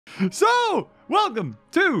So, welcome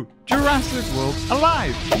to Jurassic World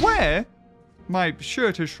Alive, where my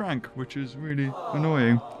shirt has shrank, which is really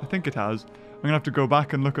annoying. I think it has. I'm going to have to go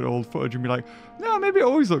back and look at old footage and be like, no, maybe it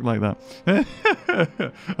always looked like that.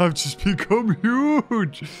 I've just become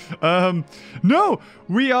huge. No,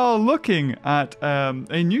 we are looking at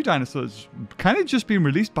a new dinosaur that's kind of just been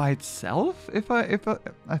released by itself, if I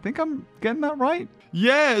think I'm getting that right.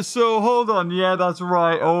 Yeah, so hold on. Yeah, that's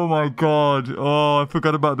right. Oh my god. Oh, I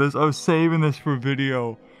forgot about this. I was saving this for a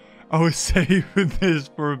video.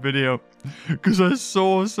 Because I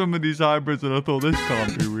saw some of these hybrids and I thought, this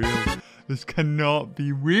can't be real. This cannot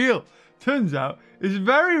be real. Turns out it's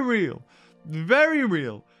very real. Very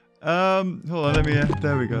real. Hold on, let me,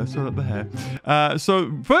 there we go. Sort up the hair.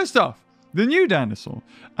 So first off, the new dinosaur,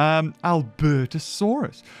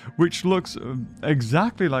 Albertosaurus, which looks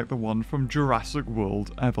exactly like the one from Jurassic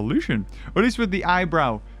World Evolution. Or at least with the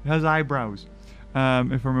eyebrow. It has eyebrows, if I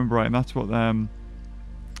remember right. And that's what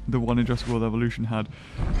the one in Jurassic World Evolution had.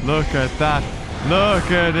 Look at that. Look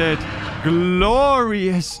at it.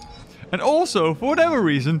 Glorious. And also, for whatever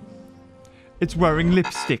reason, it's wearing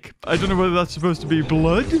lipstick. I don't know whether that's supposed to be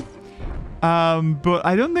blood. But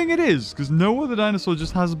I don't think it is, because no other dinosaur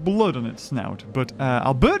just has blood on its snout. But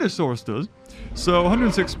Albertosaurus does. So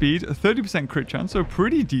 106 speed, 30% crit chance, so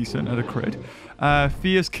pretty decent at a crit.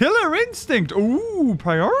 Fierce killer instinct. Ooh,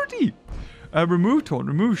 priority. Remove taunt,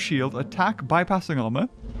 remove shield, attack, bypassing armor.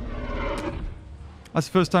 That's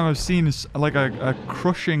the first time I've seen like a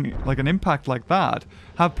crushing, like an impact like that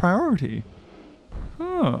have priority.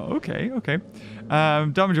 Oh, okay, okay.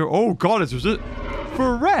 Damage. Oh god, it's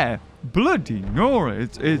for rare. Bloody Nora.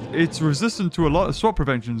 It's resistant to a lot of swap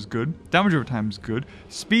prevention is good. Damage over time is good.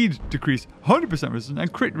 Speed decrease 100% resistant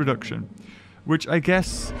and crit reduction, which I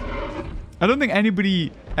guess I don't think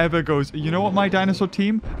anybody ever goes, you know what, my dinosaur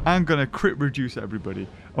team, I'm gonna crit reduce everybody.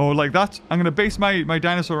 Or like that, I'm gonna base my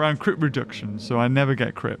dinosaur around crit reduction, so I never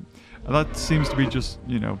get crit. That seems to be just,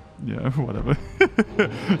 you know, yeah, whatever.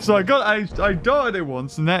 So I darted it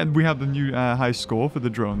once, and then we have the new high score for the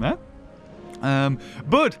drone there.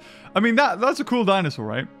 But I mean that's a cool dinosaur,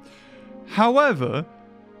 right? However,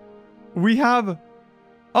 we have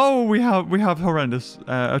horrendous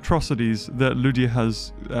atrocities that Ludia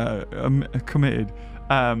has committed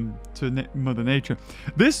to Mother Nature.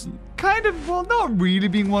 This kind of, well, not really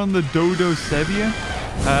being one of the Dodo Sevia.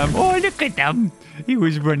 Oh, look at them! He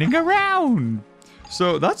was running around.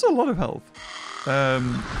 So that's a lot of health.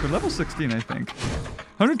 For level 16, I think.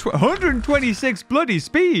 126 bloody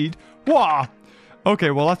speed. Wow.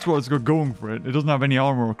 Okay, well that's what's going for it. It doesn't have any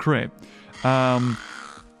armor or crit. And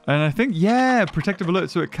I think, yeah, protective alert,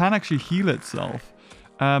 so it can actually heal itself.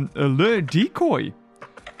 Alert decoy.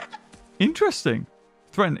 Interesting.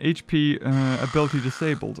 Threaten HP ability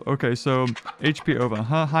disabled. Okay, so HP over,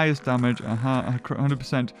 highest damage,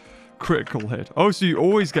 100% critical hit. Oh, so you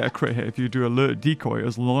always get a crit hit if you do alert decoy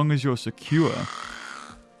as long as you're secure.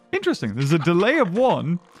 Interesting. There's a delay of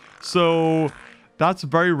 1, so that's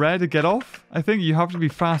very rare to get off. I think you have to be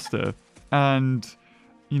faster, and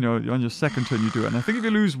you know, on your second turn you do it. And I think if you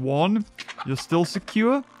lose 1, you're still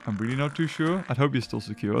secure. I'm really not too sure. I'd hope you're still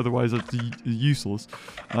secure, otherwise it's useless.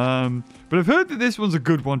 But I've heard that this one's a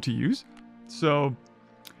good one to use, so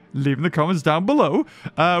leave in the comments down below.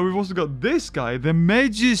 We've also got this guy, the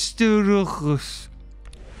Megastochorus.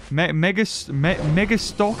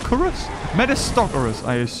 Metastochorus,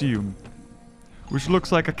 I assume. Which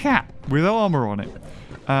looks like a cat with armor on it.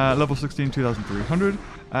 Level 16, 2300.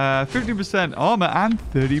 50% armor and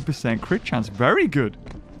 30% crit chance. Very good.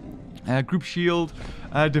 Group shield.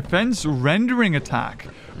 Defense rendering attack.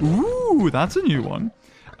 Ooh, that's a new one.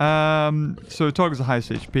 So it targets the highest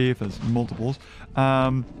HP if there's multiples.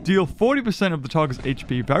 Deal 40% of the target's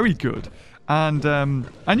HP. Very good. And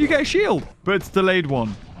you get a shield, but it's delayed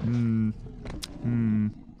 1.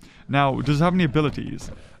 Now, does it have any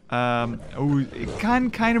abilities? It can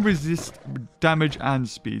kind of resist damage and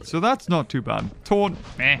speed, so that's not too bad. Taunt,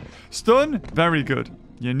 meh. Stun, very good.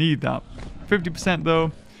 You need that. 50%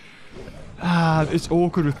 though. It's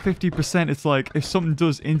awkward with 50%. It's like if something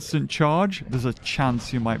does instant charge, there's a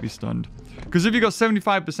chance you might be stunned. Because if you got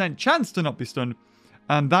 75% chance to not be stunned,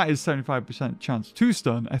 and that is 75% chance to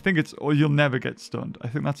stun, I think it's, or you'll never get stunned. I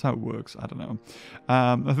think that's how it works. I don't know.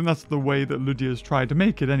 I think that's the way that Ludia's tried to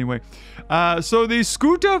make it anyway. So the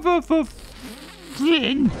scooter for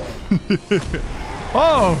Flynn.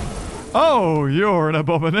 Oh, you're an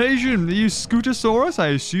abomination. You Scootosaurus? I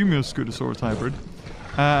assume you're Scootosaurus hybrid.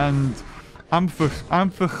 And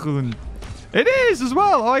Amphicoon. It is as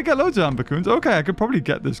well. Oh, I get loads of Amphicoons. Okay, I could probably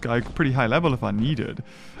get this guy pretty high level if I needed.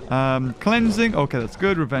 Cleansing. Okay, that's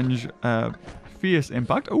good. Revenge. fierce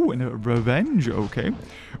impact. Oh, and a revenge. Okay.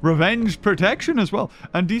 Revenge protection as well.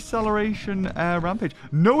 And deceleration rampage.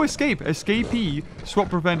 No escape. Escapee. Swap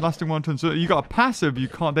prevent lasting 1 turn. So you got a passive.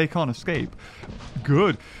 They can't escape.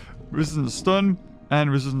 Good. Resistance to stun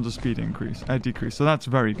and resistance to speed decrease. So that's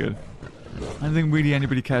very good. I don't think really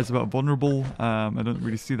anybody cares about vulnerable. I don't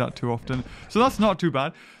really see that too often. So that's not too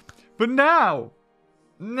bad. But now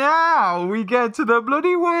we get to the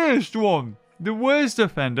bloody worst one. The worst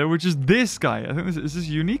offender, which is this guy. I think is this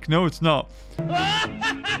unique? No, it's not.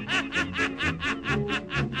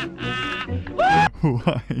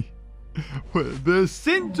 Why? The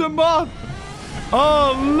Sintomoth.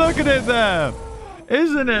 Oh, look at it there.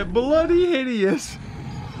 Isn't it bloody hideous?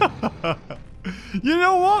 You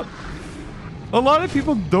know what? A lot of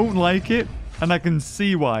people don't like it, and I can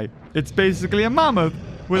see why. It's basically a mammoth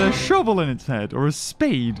with a shovel in its head, or a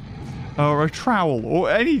spade, or a trowel, or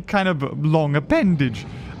any kind of long appendage.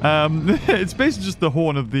 It's basically just the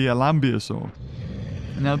horn of the Albertosaurus.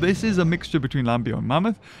 Now, this is a mixture between Lambio and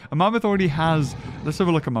Mammoth. A Mammoth already has... Let's have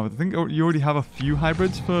a look at Mammoth. I think you already have a few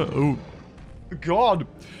hybrids for... Oh, God.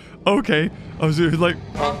 Okay. I was like...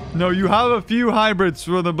 No, you have a few hybrids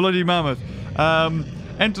for the bloody Mammoth.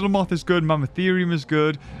 Entomoth is good. Mammotherium is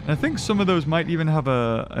good. And I think some of those might even have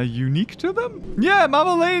a unique to them. Yeah,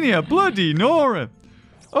 Mammalania. Bloody Nora.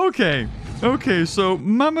 Okay. Okay, so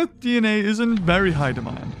Mammoth DNA is in very high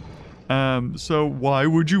demand. So why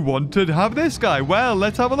would you want to have this guy? Well,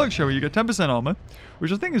 let's have a look, shall we? You get 10% armor,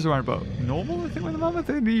 which I think is around about normal, I think, with the Mammoth.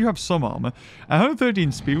 You have some armor.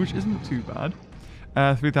 113 speed, which isn't too bad.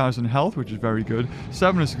 3,000 health, which is very good.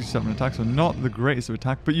 767 attack, so not the greatest of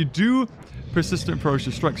attack, but you do persistent approach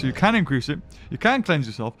to strike, so you can increase it, you can cleanse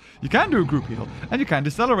yourself, you can do a group heal, and you can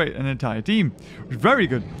decelerate an entire team, which is very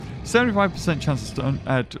good. 75% chance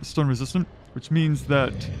of stun resistant, which means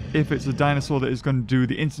that if it's a dinosaur that is going to do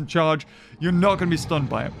the instant charge, you're not going to be stunned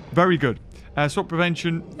by it. Very good. Swap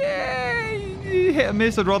prevention, hit or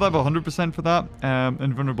miss. I'd rather have 100% for that.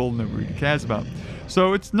 And vulnerable, nobody really cares about.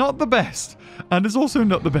 So it's not the best. And it's also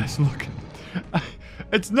not the best looking.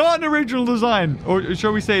 It's not an original design. Or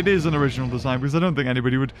shall we say it is an original design? Because I don't think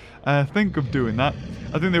anybody would think of doing that.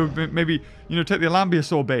 I think they would maybe, you know, take the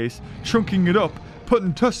Albertosaurus base, chunking it up,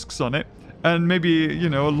 putting tusks on it, and maybe, you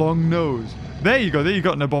know, a long nose. There you go. There you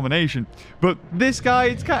got an abomination. But this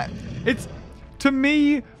guy, it's to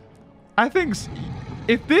me, I think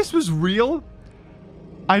if this was real,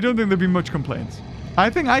 I don't think there'd be much complaints. I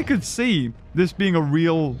think I could see this being a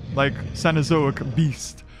real, like, Cenozoic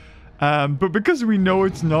beast. But because we know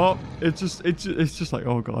it's not, it's just like,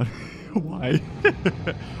 oh god, why?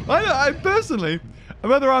 I personally,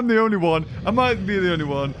 whether I'm the only one, I might be the only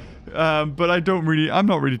one, but I'm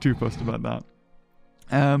not really too fussed about that.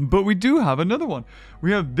 But we do have another one.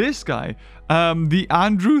 We have this guy, the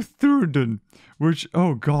Andrew Thurden, which,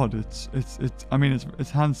 oh god, it's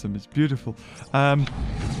handsome, it's beautiful. And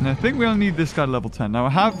I think we only need this guy to level 10. Now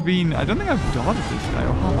I don't think I've dotted this guy,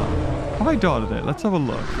 or have I? Have I dotted it? Let's have a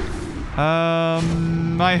look.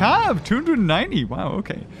 I have 290. Wow,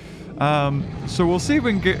 okay. So we'll see if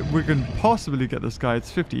we can possibly get this guy.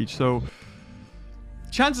 It's 50 each, so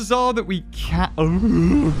chances are that we can't.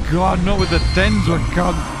 Oh god, not with the tens. Oh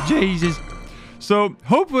god, Jesus. So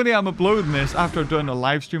hopefully I'm uploading this after I've done a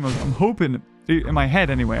live stream. I'm hoping, in my head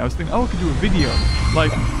anyway, I was thinking, oh, I could do a video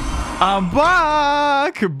like, I'm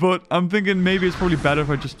back, but I'm thinking maybe it's probably better if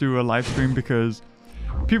I just do a live stream, because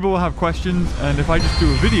people will have questions, and if I just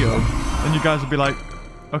do a video, then you guys will be like,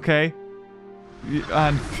 okay,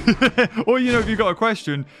 and or, you know, if you got a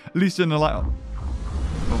question, at least in a live.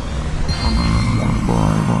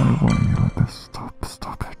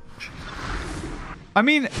 Stop it. I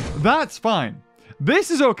mean, that's fine. This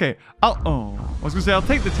is okay. I was gonna say I'll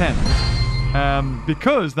take the 10.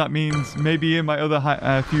 Because that means maybe in my other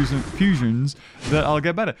fusions that I'll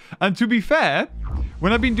get better. And to be fair,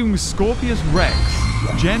 when I've been doing Scorpius Rex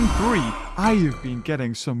Gen 3, I have been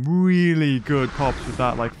getting some really good pops with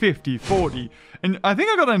that, like 50, 40. And I think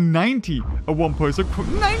I got a 90 at one point. So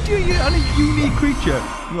 90 on a unique creature.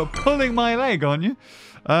 You're pulling my leg, aren't you?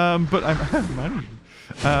 But I'm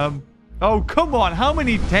managing. Oh, come on. How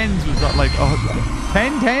many 10s was that? Like,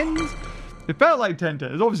 10 10s? It felt like 10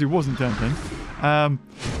 10s. It obviously wasn't 10 10s.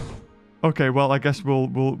 Okay, well, I guess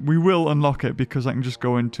we will unlock it, because I can just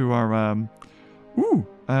go into our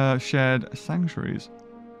shared sanctuaries.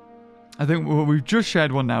 I think we've just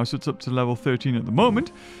shared one now, so it's up to level 13 at the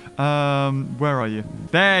moment. Where are you?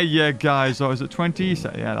 There you guys. Oh, is it 20?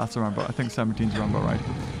 So, yeah, that's around about, I think 17's around about right.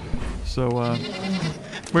 So,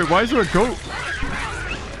 wait, why is there a goat?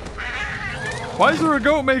 Why is there a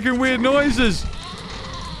goat making weird noises?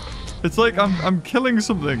 It's like I'm killing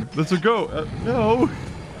something. Let's go. No.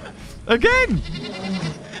 Again.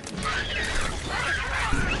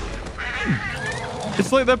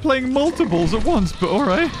 It's like they're playing multiples at once, but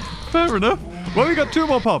alright. Fair enough. Well, we got 2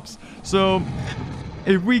 more pops. So,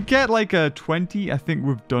 if we get like a 20, I think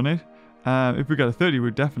we've done it. If we get a 30,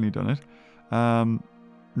 we've definitely done it.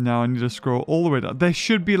 Now I need to scroll all the way down. There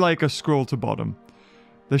should be like a scroll to bottom.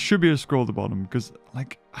 There should be a scroll to bottom. Because,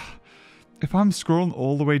 like, if I'm scrolling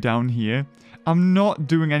all the way down here, I'm not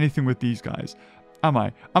doing anything with these guys. Am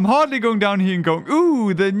I? I'm hardly going down here and going,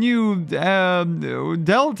 ooh, the new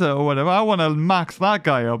Delta or whatever. I want to max that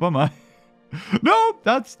guy up, am I? No,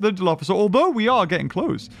 that's the Dilophosaurus. Although we are getting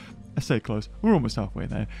close. I say close. We're almost halfway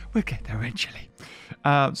there. We'll get there eventually.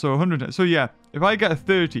 So 100. So yeah, if I get a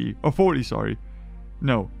 30 or 40, sorry.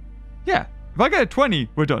 No. Yeah, if I get a 20,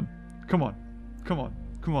 we're done. Come on. Come on.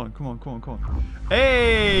 Come on. Come on. Come on. Come on.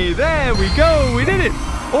 Hey, there we go. We did it.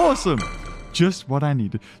 Awesome. Just what I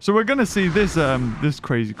needed. So we're gonna see this this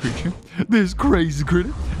crazy creature, this crazy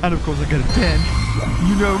critter, and of course I get a 10.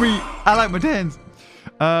 You know me, I like my 10s.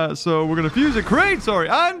 So we're gonna fuse it. Great, sorry,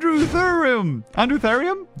 Andrewtherium.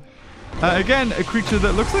 Andrewtherium. Again, a creature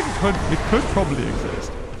that looks like it could probably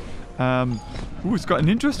exist. Ooh, it's got an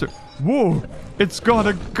interesting. Whoa, it's got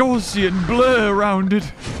a Gaussian blur around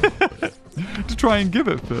it to try and give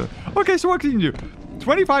it fur. Okay, so what can you do?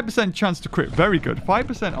 25% chance to crit, very good.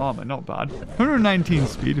 5% armor, not bad. 119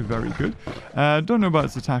 speed, very good. Don't know about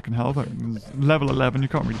its attack and health. Level 11, you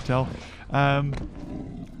can't really tell.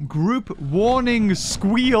 Group warning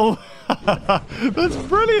squeal. That's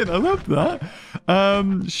brilliant, I love that.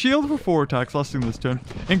 Shield for 4 attacks lasting this turn.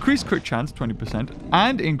 Increased crit chance, 20%.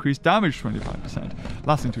 And increased damage, 25%.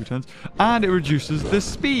 Lasting 2 turns. And it reduces the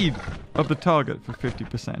speed of the target for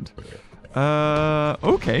 50%.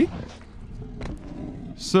 Okay.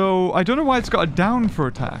 So, I don't know why it's got a down for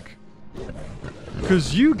attack.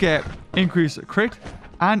 Because you get increased crit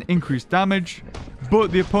and increased damage,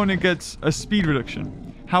 but the opponent gets a speed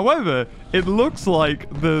reduction. However, it looks like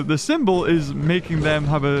the symbol is making them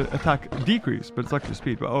have an attack decrease, but it's actually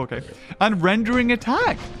speed. But okay. And rendering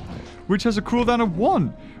attack, which has a cooldown of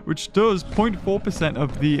 1, which does 0.4%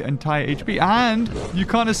 of the entire HP, and you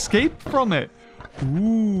can't escape from it.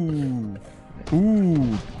 Ooh.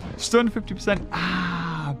 Ooh. Stun 50%.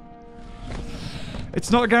 Ah. It's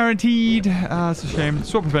not guaranteed. It's a shame.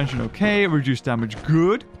 Swap prevention, okay. Reduced damage,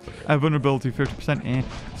 good. Vulnerability, 50%, eh.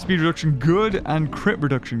 Speed reduction, good. And crit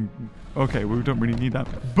reduction, okay. We don't really need that.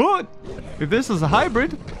 But if this is a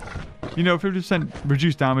hybrid, you know, 50%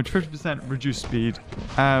 reduced damage, 50% reduced speed.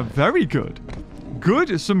 Very good.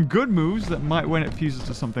 Good. Some good moves that might, when it fuses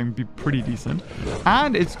to something, be pretty decent.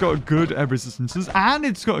 And it's got good resistances. And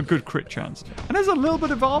it's got a good crit chance. And there's a little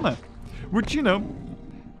bit of armor, which, you know,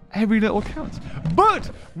 every little counts.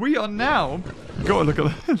 But we are now... Go look at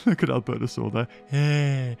look at Albertosaurus there.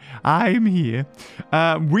 Hey, I'm here.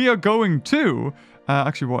 We are going to...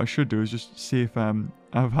 actually, what I should do is just see if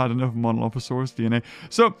I've had enough Monolophosaurus DNA.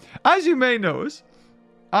 So, as you may notice,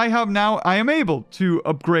 I am able to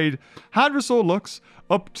upgrade Hadrosaur Lux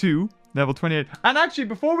up to level 28. And actually,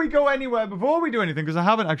 before we go anywhere, before we do anything, because I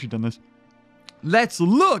haven't actually done this, let's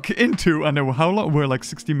look into... I know how long... We're like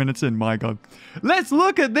 60 minutes in, my god. Let's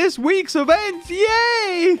look at this week's events!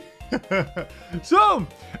 Yay! So,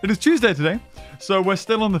 it is Tuesday today. So, we're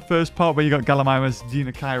still on the first part where you got Gallimimus,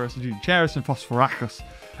 Deinocheirus, Dinochairus, and Phosphorachus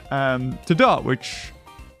to dart, which...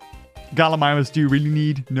 Gallimimus, do you really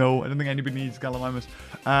need? No, I don't think anybody needs Gallimimus.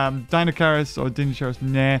 Deinocheirus or Dinochairus,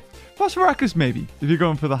 nah. Phosphorachus, maybe, if you're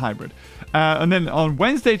going for the hybrid. And then on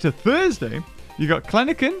Wednesday to Thursday... You got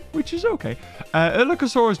Klenikin, which is okay.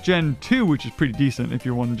 Albertosaurus Gen 2, which is pretty decent if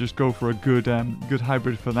you want to just go for a good good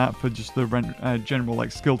hybrid for that, for just the general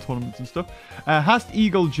like skill tournaments and stuff. Hast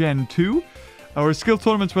Eagle Gen 2, or skill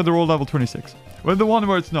tournaments where they're all level 26. Well, the one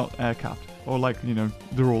where it's not capped, or like, you know,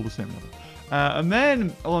 they're all the same level. And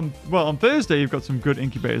then on Thursday, you've got some good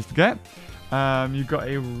incubators to get. You've got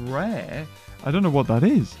a rare. I don't know what that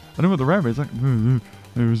is. I don't know what the rare is. Like,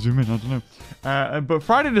 maybe zoom in, I don't know. But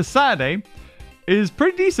Friday to Saturday is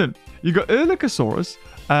pretty decent. You got Albertosaurus.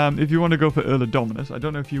 If you want to go for Dominus. I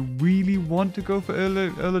don't know if you really want to go for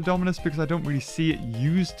Dominus because I don't really see it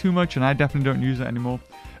used too much, and I definitely don't use it anymore.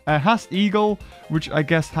 Hast Eagle, which I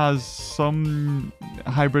guess has some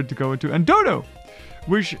hybrid to go into, and Dodo,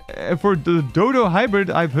 which for the Dodo hybrid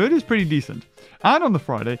I've heard is pretty decent. And on the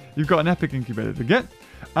Friday, you've got an epic incubator to get,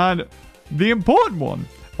 and the important one,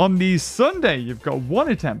 on the Sunday, you've got one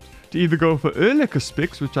attempt to either go for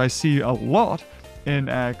Erlicospix, which I see a lot in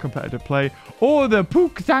competitive play, or the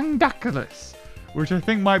Puctangdaculus, which I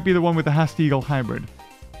think might be the one with the Hast Eagle hybrid.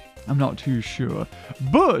 I'm not too sure.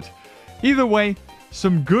 But Either way,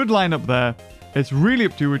 some good lineup there. It's really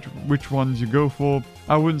up to you which ones you go for.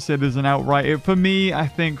 I wouldn't say there's an outright. For me, I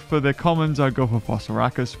think for the commons, I'd go for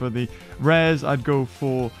Phosphoracus. For the rares, I'd go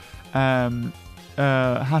for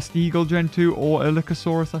Husky Eagle Gen 2 or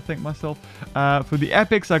Albertosaurus, I think, myself. For the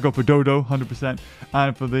epics, I go for Dodo, 100%.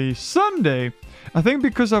 And for the Sunday, I think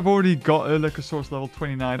because I've already got Albertosaurus level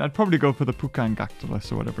 29, I'd probably go for the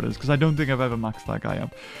Pucangactylus or whatever it is, because I don't think I've ever maxed that guy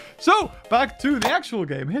up. So, back to the actual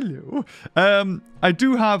game. Hello. I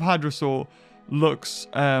do have Hadrosaur Lux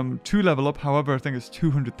to level up. However, I think it's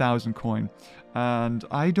 200,000 coin. And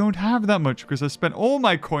I don't have that much because I spent all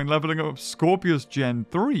my coin leveling up Scorpius Gen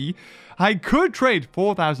 3. I could trade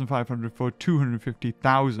 4,500 for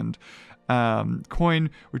 250,000 coin,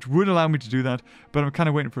 which would allow me to do that. But I'm kind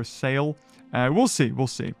of waiting for a sale. We'll see. We'll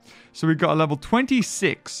see. So we got a level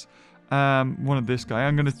 26. One of this guy.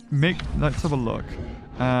 I'm going to make... Let's have a look.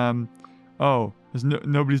 Oh, there's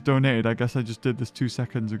nobody's donated. I guess I just did this 2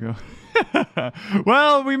 seconds ago.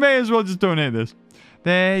 Well, we may as well just donate this.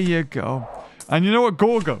 There you go. And you know what?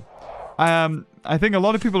 Gorgo. I think a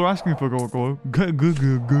lot of people are asking for Gorgo.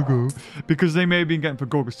 Because they may have been getting for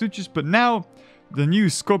Gorgo Suchus. But now, the new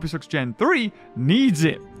Scorpius Gen 3 needs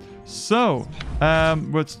it. So,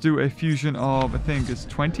 let's do a fusion of, I think it's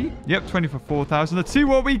 20. Yep, 20 for 4,000. Let's see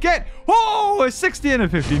what we get. Oh, a 60 and a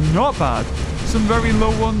 50. Not bad. Some very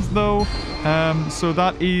low ones, though. So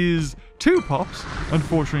that is 2 pops.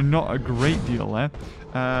 Unfortunately, not a great deal there.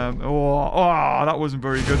 That wasn't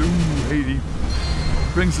very good. Ooh, 80.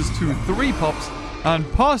 Brings us to 3 pops. And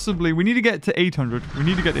possibly, we need to get to 800. We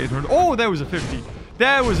need to get to 800. Oh, there was a 50.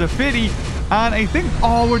 There was a 50. And I think,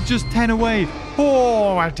 oh, we're just 10 away.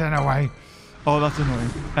 Oh, we're 10 away. Oh, that's annoying.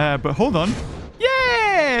 But hold on.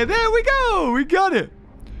 Yeah, there we go. We got it.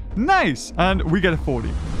 Nice. And we get a 40.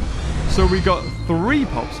 So we got 3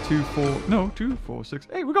 pops. 2, 4, 6.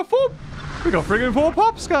 Hey, we got 4. We got friggin' 4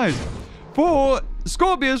 pops, guys. For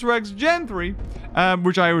Scorpius Rex Gen 3.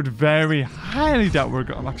 Which I would very highly doubt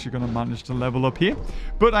I'm actually going to manage to level up here.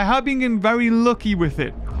 But I have been getting very lucky with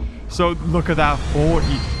it. So look at that 40.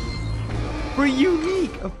 For a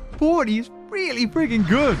unique, a 40 is really freaking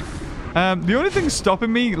good. The only thing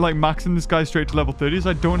stopping me, like, maxing this guy straight to level 30 is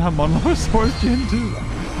I don't have Monolosaurus Gen 2.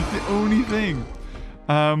 It's the only thing.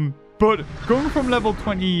 But going from level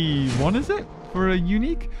 21, is it? For a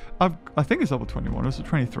unique? I think it's level 21 or is it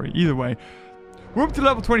 23? Either way. We're up to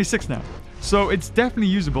level 26 now. So it's definitely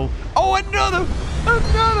usable. Oh, another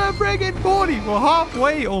friggin' 40. We're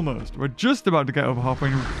halfway almost. We're just about to get over halfway.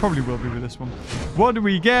 And we probably will be with this one. What do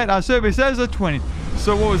we get? Our survey says a 20.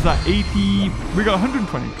 So what was that? 80. We got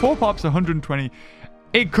 120. 4 pops, 120.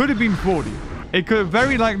 It could have been 40. It could have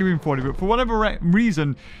very likely been 40. But for whatever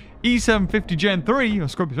reason, E750 Gen 3, or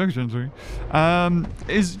Scorpius Gen 3,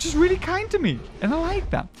 is just really kind to me. And I like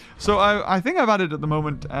that. So I think I've added at the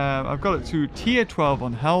moment, I've got it to tier 12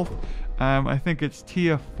 on health. I think it's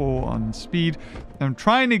tier 4 on speed. I'm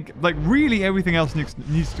trying to, like, really everything else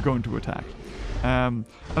needs to go into attack. And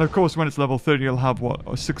of course, when it's level 30, it'll have, what,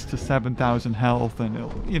 6,000 to 7,000 health. And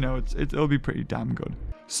it'll be pretty damn good.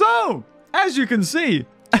 So, as you can see,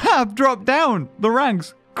 I've dropped down the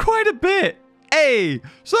ranks quite a bit. Hey,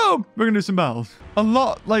 so we're gonna do some battles. A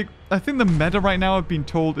lot, like, I think the meta right now, I've been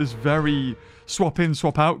told, is very swap in,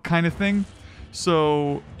 swap out kind of thing.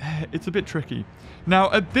 So it's a bit tricky. Now,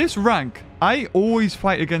 at this rank, I always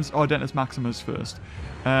fight against Ardentus Maximus first.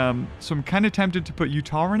 So I'm kind of tempted to put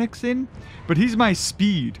Utarinix in, but he's my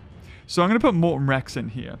speed. So I'm going to put Morton Rex in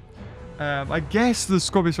here. I guess the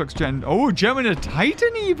Scorpius Rex Gen... Oh, Gemini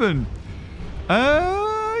Titan even!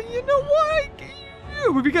 You know what?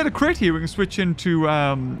 If we get a crit here, we can switch into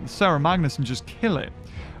Sarah Magnus and just kill it.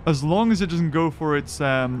 As long as it doesn't go for its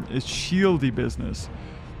shieldy business.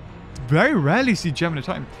 Very rarely see Gemini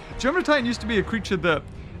Titan. Gemini Titan used to be a creature that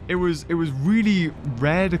it was really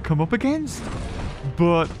rare to come up against.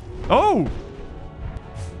 But oh,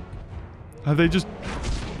 have they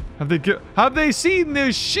seen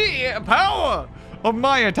the sheer power of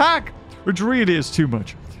my attack, which really is too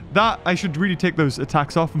much. That I should really take those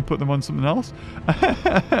attacks off and put them on something else.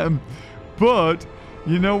 But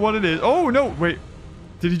you know what it is. Oh no, wait.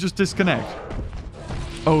 Did he just disconnect?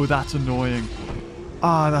 Oh, that's annoying.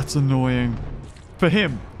 Ah, that's annoying. For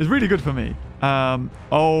him. It's really good for me.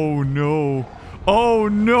 Oh, no. Oh,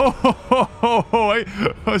 no.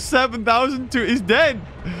 7,000 to... He's dead.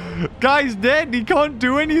 Guy's dead. He can't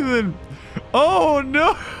do anything. Oh,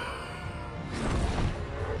 no.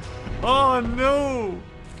 Oh, no.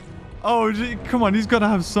 Oh, come on. He's got to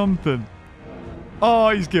have something. Oh,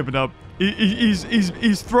 he's given up.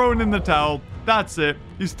 He's thrown in the towel. That's it.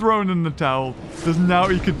 He's thrown in the towel. There's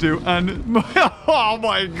nothing he could do. And oh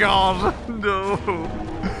my god, no.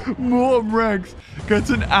 Morton Rex gets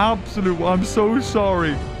an absolute. I'm so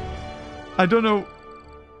sorry. I don't know.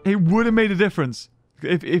 It would have made a difference.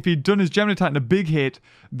 If he'd done his Gemini Titan a big hit,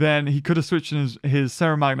 then he could have switched in his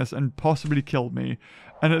Sarah Magnus and possibly killed me.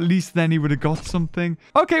 And at least then he would have got something.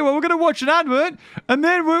 Okay, well, we're going to watch an advert. And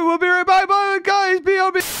then we'll be right back. Bye, guys.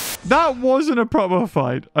 BRB. That wasn't a proper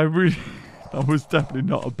fight. That was definitely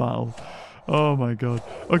not a battle. Oh, my God.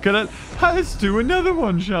 Okay, let's do another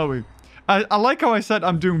one, shall we? I like how I said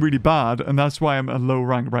I'm doing really bad. And that's why I'm at low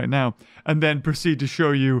rank right now. And then proceed to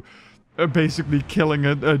show you basically killing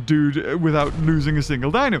a dude without losing a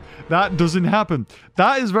single dino. That doesn't happen.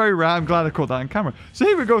 That is very rare. I'm glad I caught that on camera. So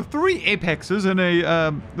here we go. 3 apexes and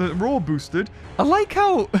they're all boosted. I like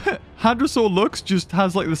how Hadrosaur Lux just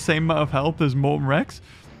has like the same amount of health as Morton Rex.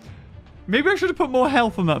 Maybe I should have put more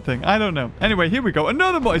health on that thing. I don't know. Anyway, here we go.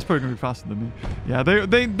 Another one. He's probably going to be faster than me. Yeah,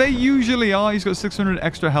 they usually are. He's got 600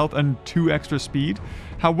 extra health and 2 extra speed.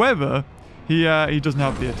 However, he doesn't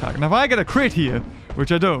have the attack. Now, if I get a crit here,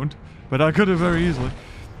 which I don't, but I could have very easily.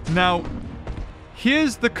 Now,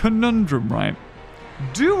 here's the conundrum, right?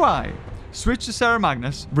 Do I switch to Sarah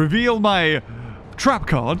Magnus, reveal my trap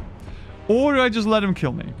card, or do I just let him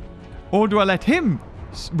kill me? Or do I let him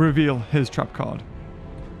reveal his trap card?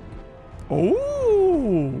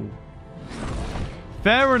 Oh!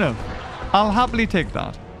 Fair enough. I'll happily take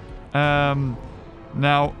that.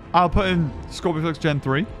 Now, I'll put in Scorpioflux Gen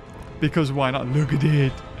 3, because why not? Look at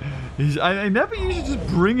it. I never usually just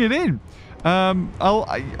bring it in. Do I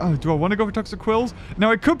want to go for Toxic Quills? Now,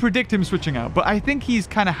 I could predict him switching out, but I think he's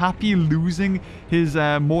kind of happy losing his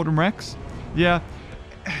Morton Rex. Yeah.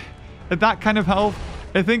 At that kind of health,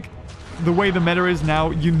 I think the way the meta is now,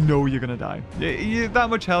 you know you're going to die. That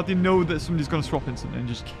much health, you know that somebody's going to swap instantly and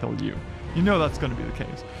just kill you. You know that's going to be the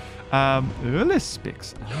case.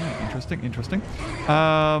 Lispix. Interesting.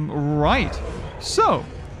 Right. So,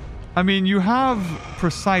 I mean, you have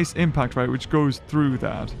precise impact, right, which goes through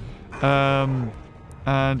that.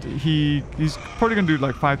 And he's probably going to do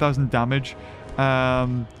like 5,000 damage.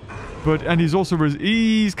 And he's also,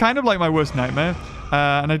 he's kind of like my worst nightmare.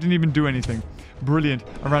 And I didn't even do anything. Brilliant.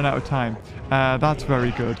 I ran out of time. That's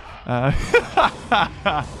very good.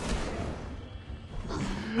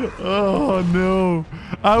 Oh, no.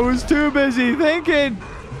 I was too busy thinking.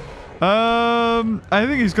 I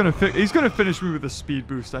think he's gonna finish me with a speed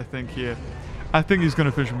boost. I think here. I think he's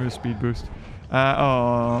gonna finish me with a speed boost.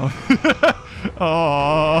 Oh,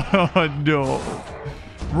 no.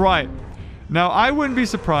 Right now, I wouldn't be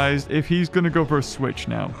surprised if he's gonna go for a switch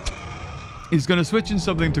now. He's gonna switch in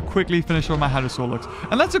something to quickly finish off my Hadrosaur Lux,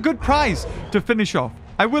 and that's a good prize to finish off.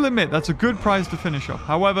 I will admit that's a good prize to finish off.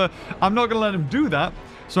 However, I'm not gonna let him do that.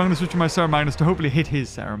 So I'm going to switch to my Sarah Magnus to hopefully hit his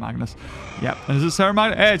Sarah Magnus. Yeah. And is it Sarah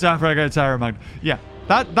Magnus? Hey, it's Africa. It's Sarah Magnus. Yeah.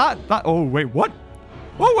 That. Oh, wait. What?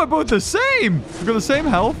 Oh, we're both the same. We've got the same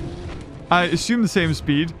health. I assume the same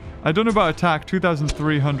speed. I don't know about attack.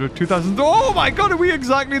 2,300. 2,000. Oh, my God. Are we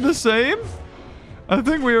exactly the same? I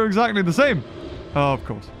think we are exactly the same. Oh, of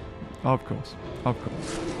course. Of course. Of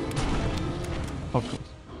course. Of course.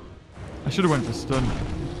 I should have went for stun.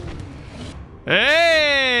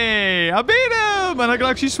 Hey! I beat him! And I can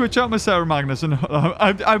actually switch out my Sarah Magnus. And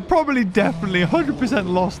I've probably definitely 100%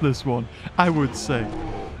 lost this one. I would say.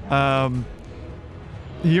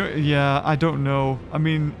 Yeah, I don't know. I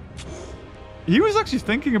mean, he was actually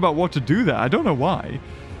thinking about what to do there. I don't know why.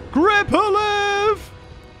 Grippolith!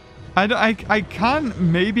 I can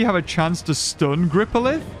maybe have a chance to stun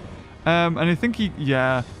Grippolith. And I think he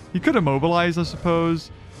could immobilize, I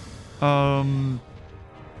suppose.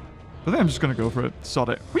 I think I'm just going to go for it. Sod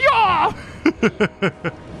it. Yeah!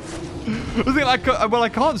 Well, I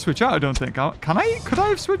can't switch out, I don't think. Can I? Could I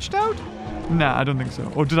have switched out? Nah, I don't think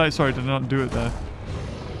so. Or did I? Sorry, did I not do it there?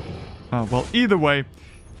 Oh, well, either way,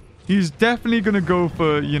 he's definitely going to go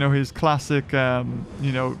for, you know, his classic,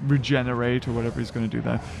 you know, regenerate or whatever he's going to do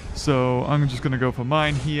there. So I'm just going to go for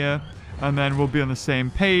mine here. And then we'll be on the same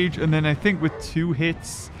page. And then I think with 2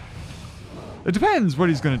 hits, it depends what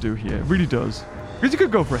he's going to do here. It really does. Because he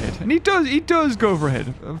could go for a hit. And he does go for a hit.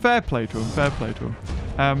 Fair play to him. Fair play to him.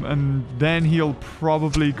 And then he'll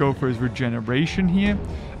probably go for his regeneration here.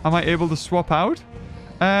 Am I able to swap out?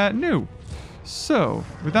 No. So,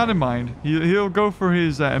 with that in mind, he'll go for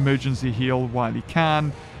his emergency heal while he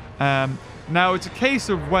can. Now, it's a case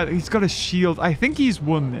of whether he's got a shield. I think he's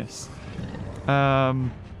won this.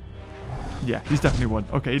 Yeah, he's definitely won.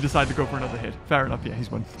 Okay, he decided to go for another hit. Fair enough. Yeah, he's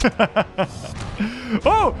won.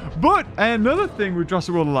 Oh, but another thing with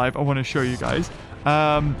Jurassic World Alive I want to show you guys.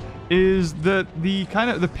 is the kind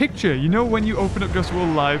of the picture. You know when you open up Jurassic World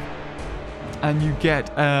Alive and you get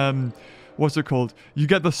what's it called? You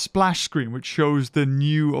get the splash screen which shows the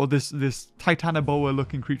new or this Titanoboa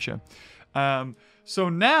looking creature. So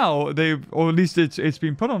now they've, or at least it's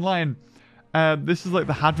been put online. This is like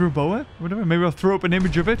the Hadroboa, whatever. Maybe I'll throw up an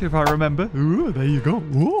image of it if I remember. Ooh, there you go.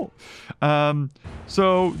 Ooh.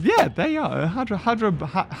 So yeah, there you are.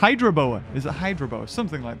 Hydroboa. Is it Hydroboa?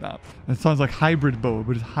 Something like that. It sounds like hybrid boa,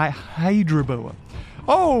 but it's Hydroboa.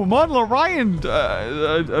 Oh, Model Orion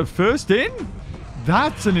first in?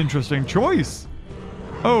 That's an interesting choice.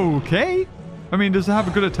 Okay. I mean, does it have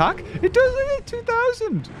a good attack? It does. It is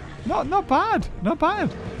 2,000. Not bad. Not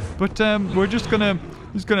bad. But we're just gonna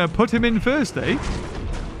put him in first, eh?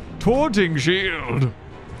 Taunting shield.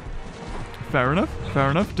 Fair enough.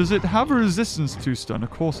 Fair enough. Does it have a resistance to stun?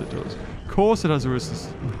 Of course it does. Of course it has a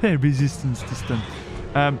resistance to stun.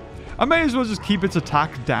 I may as well just keep its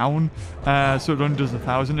attack down so it only does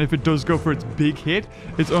 1,000. If it does go for its big hit,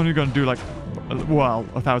 it's only going to do like, well,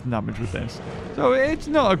 1,000 damage with this. So it's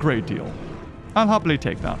not a great deal. I'll happily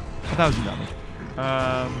take that. 1,000 damage.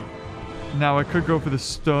 Now I could go for the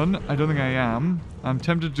stun. I don't think I am. I'm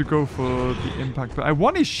tempted to go for the impact, but I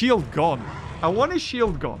want his shield gone. I want his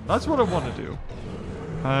shield gone. That's what I want to do.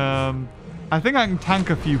 I think I can tank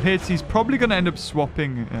a few hits. He's probably going to end up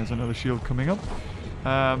swapping. There's another shield coming up.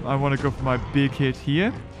 I want to go for my big hit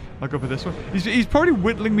here. I'll go for this one. He's probably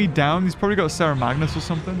whittling me down. He's probably got a Sarah Magnus or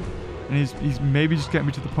something. And he's maybe just getting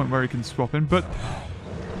me to the point where he can swap in. But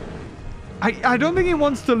I don't think he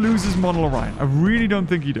wants to lose his Model Orion. I really don't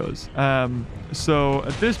think he does. So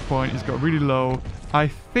at this point, he's got really low. I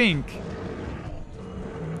think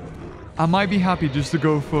I might be happy just to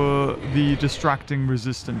go for the distracting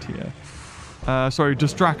resistant here. Sorry,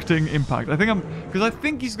 distracting impact. Because I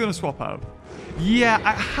think he's going to swap out. Yeah,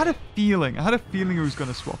 I had a feeling. He was going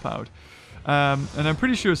to swap out. And I'm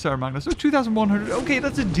pretty sure Sarah Magnus. So 2,100. Okay,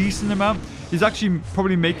 that's a decent amount. He's actually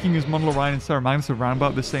probably making his Model Orion and Sarah Magnus around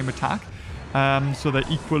about the same attack. So they're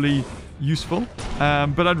equally useful.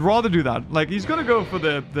 But I'd rather do that. Like, he's going to go for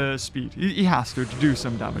the speed. He has to do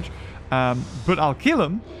some damage. But I'll kill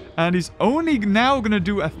him. And he's only now going to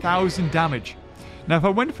do 1,000 damage. Now, if I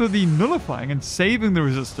went for the nullifying and saving the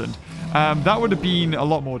resistant, that would have been a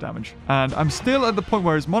lot more damage. And I'm still at the point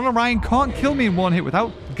where his Model Orion can't kill me in one hit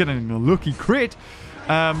without getting a lucky crit.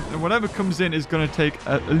 And whatever comes in is going to take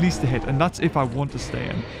at least a hit. And that's if I want to stay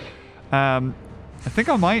in. I think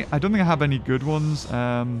I might. I don't think I have any good ones.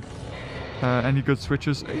 Any good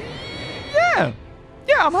switches. Yeah,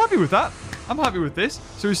 I'm happy with that. I'm happy with this.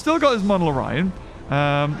 So he's still got his Model Orion.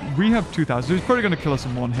 We have 2,000, so he's probably going to kill us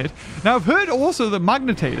in one hit. Now, I've heard also that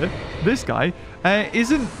Magnetator, this guy,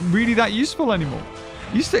 isn't really that useful anymore.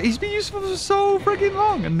 He's been useful for so freaking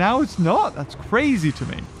long, and now it's not. That's crazy to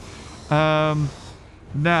me.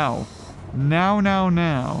 Now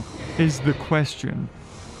is the question.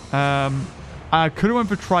 I could have went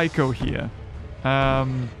for Trico here,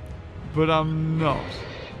 but I'm not.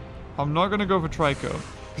 I'm not going to go for Trico,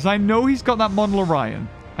 because I know he's got that Model Orion.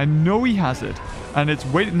 I know he has it, and it's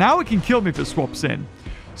waiting. Now it can kill me if it swaps in.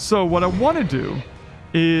 So what I want to do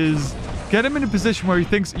is get him in a position where he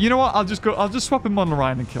thinks, you know what, I'll just swap in Model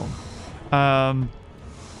Orion and kill him.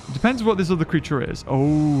 Depends what this other creature is.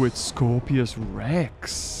 Oh, it's Scorpius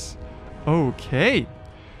Rex. Okay.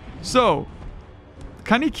 So,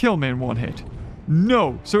 can he kill me in one hit?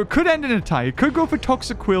 No. So it could end in a tie. It could go for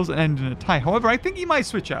Toxic Quills and end in a tie. However, I think he might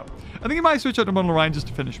switch out. I think he might switch out to Model Orion just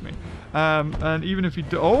to finish me. And even if he...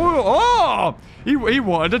 He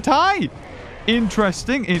wanted a tie.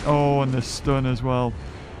 Interesting. And the stun as well.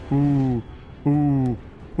 Ooh.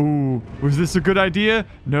 Was this a good idea?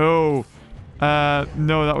 No.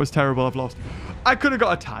 No, that was terrible. I've lost. I could have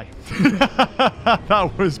got a tie.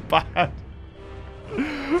 That was bad.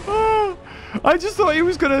 I just thought he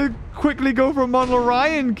was going to quickly go for a Model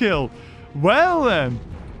Orion kill. Well then.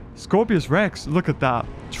 Scorpius Rex, look at that.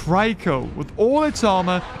 Trico with all its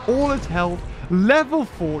armor, all its health, level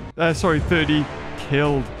 30,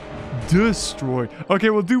 killed, destroyed. Okay,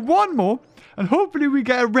 we'll do one more, and hopefully we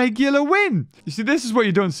get a regular win. You see, this is what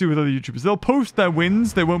you don't see with other YouTubers. They'll post their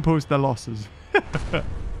wins, they won't post their losses.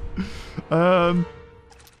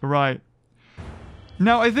 Right.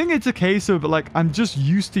 Now, I think it's a case of, like, I'm just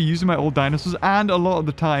used to using my old dinosaurs, and a lot of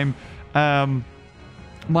the time,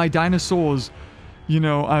 my dinosaurs... You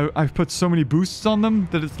know, I've put so many boosts on them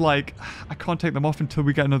that it's like, I can't take them off until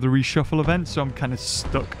we get another reshuffle event, so I'm kind of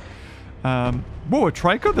stuck. Whoa, a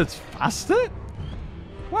Trico that's faster?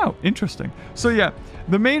 Wow, wow, interesting. So yeah,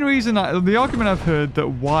 the main reason, the argument I've heard that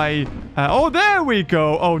why... oh, there we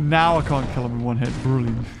go. Oh, now I can't kill him in one hit.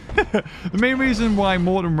 Brilliant. The main reason why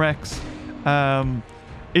Mortem Rex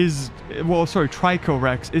Trico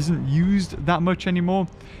Rex isn't used that much anymore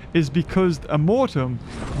is because a Mortem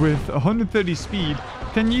with 130 speed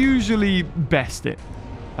can usually best it.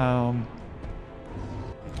 I'm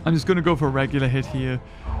just going to go for a regular hit here.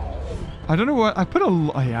 I don't know what... I put a...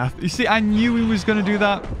 Oh, yeah. You see, I knew he was going to do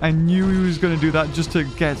that. I knew he was going to do that just to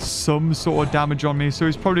get some sort of damage on me. So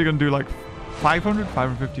he's probably going to do like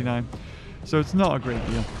 559. So it's not a great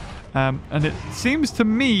deal. And it seems to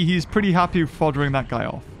me he's pretty happy foddering that guy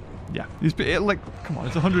off. Yeah. Like, come on.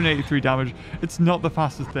 It's 183 damage. It's not the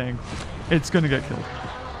fastest thing. It's going to get killed.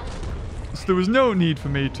 So there was no need for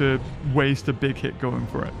me to waste a big hit going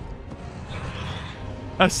for it.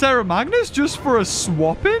 A Serra Magnus just for a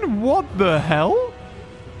swap-in? What the hell?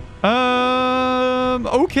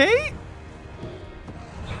 Okay.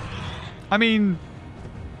 I mean...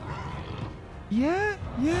 Yeah.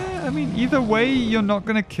 I mean, either way, you're not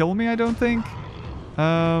going to kill me, I don't think.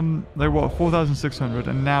 Like, what, 4,600,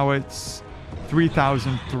 and now it's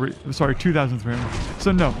 2,300.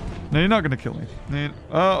 So, no, you're not going to kill me.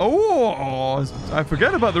 I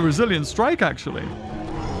forget about the Resilient Strike, actually.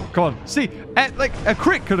 God, see, like, a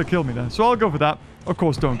crit could have killed me there, so I'll go for that. Of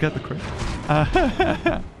course, don't get the crit.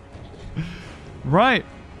 Right,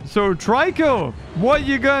 so Trico, what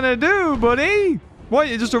you gonna do, buddy? What,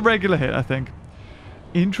 just a regular hit, I think.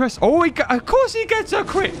 Oh, of course he gets a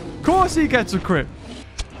crit. Of course he gets a crit.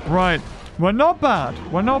 Right, we're not bad.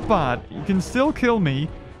 You can still kill me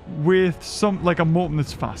with like a Mortem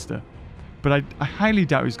that's faster. But I highly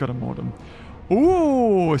doubt he's got a Mortem.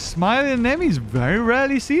 Ooh, smiling enemies. Very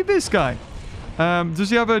rarely see this guy. Does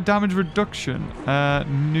he have a damage reduction?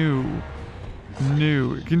 No.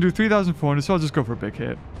 You can do 3,400, so I'll just go for a big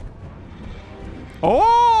hit.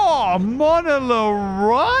 Oh, Monolo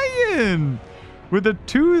Ryan with a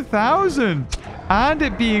 2,000 and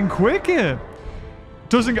it being quicker.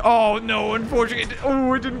 Doesn't. Oh no, unfortunately.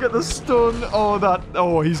 Oh, it didn't get the stun.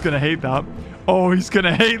 Oh, he's gonna hate that. Oh, he's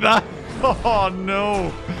gonna hate that. Oh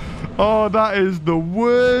no. Oh, that is the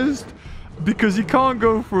worst. Because he can't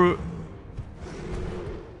go for...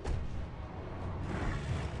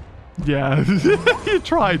 Yeah. You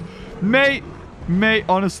tried. Mate,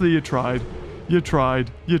 honestly, you tried. You tried.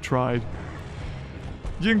 You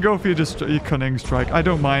can go for your cunning strike. I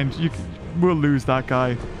don't mind. We'll lose that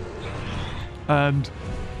guy. And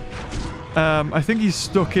I think he's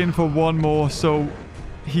stuck in for one more, so...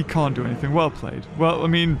 He can't do anything. Well played. Well, I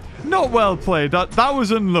mean, not well played. That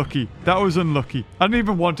was unlucky. I didn't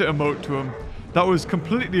even want to emote to him. That was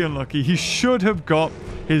completely unlucky. He should have got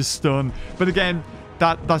his stun. But again,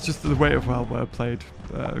 that's just the way of well played.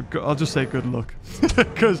 I'll just say good luck.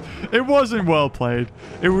 Because it wasn't well played.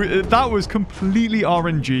 That was completely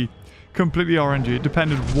RNG. Completely RNG. It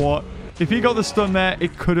depended what... If he got the stun there,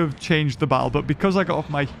 it could have changed the battle. But because I got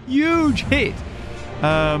off my huge hit...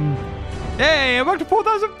 Hey, I'm back to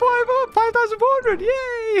 5,400.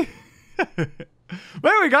 Yay!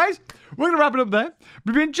 Well, anyway, guys, we're going to wrap it up there.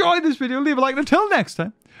 If you enjoyed this video, leave a like. Until next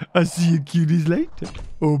time, I'll see you cuties later.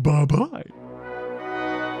 Oh, bye-bye.